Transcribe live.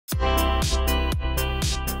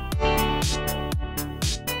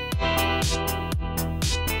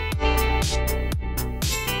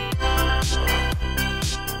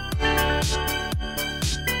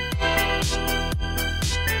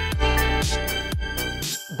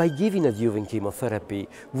by giving adjuvant chemotherapy,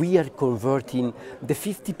 we are converting the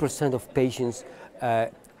 50% of patients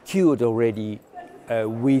cured already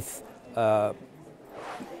with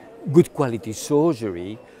good quality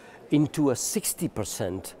surgery into a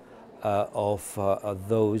 60% of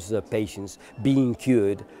those patients being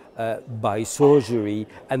cured by surgery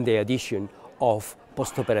and the addition of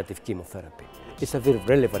postoperative chemotherapy. It's a very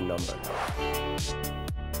relevant number.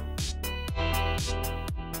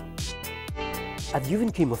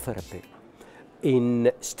 Adjuvant chemotherapy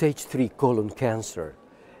in stage 3 colon cancer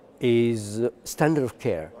is standard of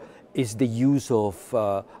care, is the use of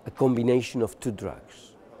a combination of two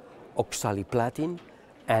drugs, oxaliplatin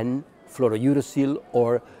and fluorouracil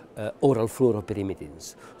or oral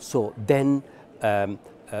fluoropyrimidines. So then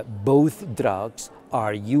both drugs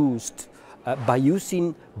are used. By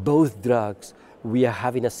using both drugs, we are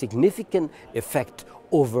having a significant effect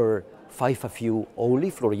over 5-FU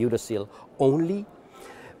only, fluorouracil only,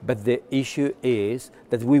 but the issue is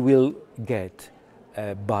that we will get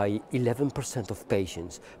by 11% of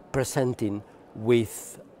patients presenting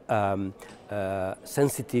with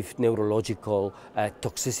sensitive neurological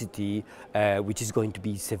toxicity, which is going to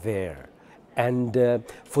be severe. And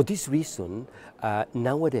for this reason,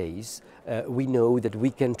 nowadays, we know that we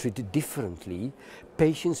can treat differently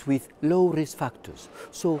patients with low risk factors.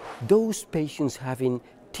 So those patients having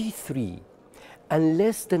T3 and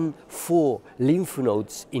less than 4 lymph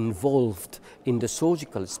nodes involved in the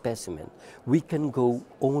surgical specimen, we can go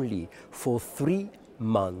only for 3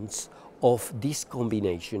 months of this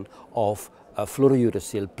combination of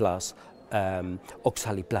fluorouracil plus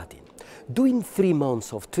oxaliplatin. Doing 3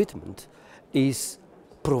 months of treatment is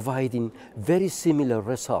providing very similar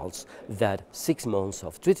results that 6 months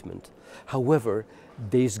of treatment. However,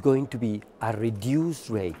 there is going to be a reduced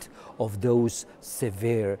rate of those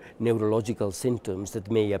severe neurological symptoms that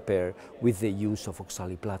may appear with the use of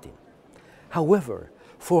oxaliplatin. However,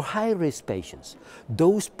 for high-risk patients,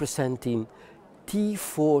 those presenting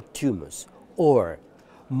T4 tumors or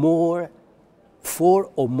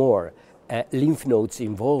 4 or more lymph nodes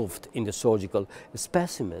involved in the surgical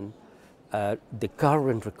specimen, the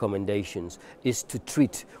current recommendations is to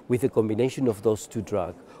treat with a combination of those two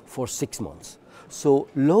drugs for 6 months. So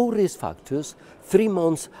low risk factors, 3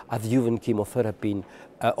 months adjuvant chemotherapy,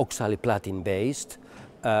 oxaliplatin based,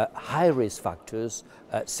 high risk factors,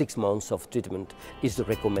 6 months of treatment is the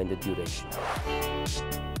recommended duration.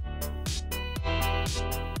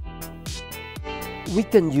 We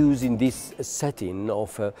can use in this setting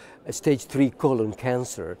of stage 3 colon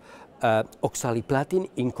cancer oxaliplatin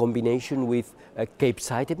in combination with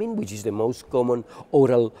capecitabine, which is the most common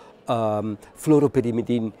oral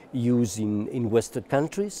fluoropyrimidine used in Western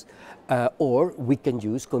countries, or we can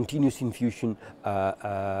use continuous infusion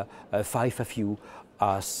 5-FU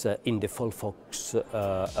as in the FOLFOX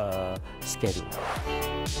schedule.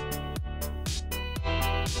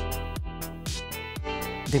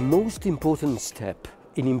 The most important step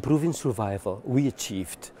in improving survival we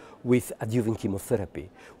achieved with adjuvant chemotherapy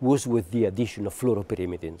was with the addition of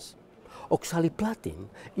fluoropyrimidines. Oxaliplatin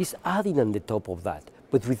is adding on the top of that,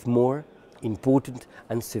 but with more important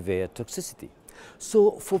and severe toxicity.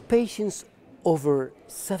 So for patients over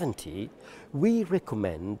 70, we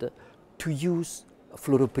recommend to use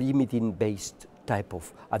fluoropyrimidine-based type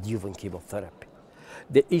of adjuvant chemotherapy.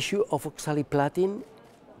 The issue of oxaliplatin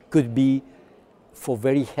could be for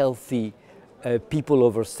very healthy people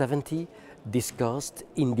over 70, discussed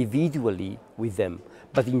individually with them.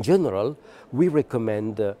 But in general, we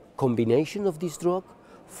recommend a combination of this drug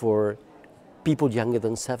for people younger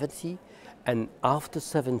than 70, and after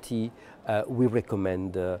 70, we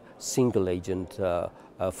recommend single agent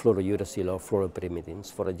fluorouracil or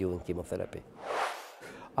fluoropyrimidines for adjuvant chemotherapy.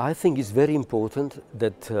 I think it's very important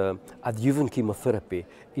that adjuvant chemotherapy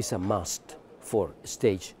is a must for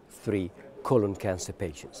stage 3 colon cancer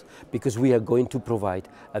patients, because we are going to provide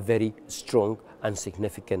a very strong and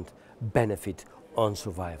significant benefit on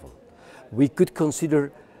survival. We could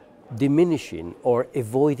consider diminishing or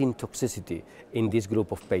avoiding toxicity in this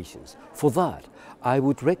group of patients. For that, I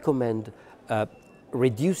would recommend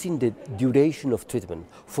reducing the duration of treatment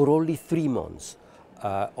for only 3 months,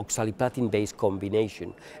 oxaliplatin-based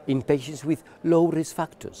combination in patients with low risk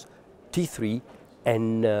factors, T3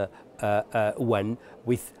 and 1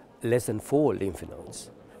 with less than 4 lymph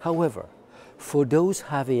nodes. However, for those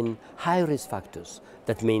having high risk factors,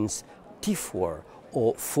 that means T4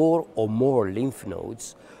 or 4 or more lymph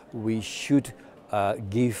nodes, we should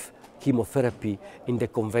give chemotherapy in the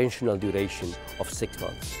conventional duration of 6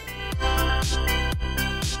 months.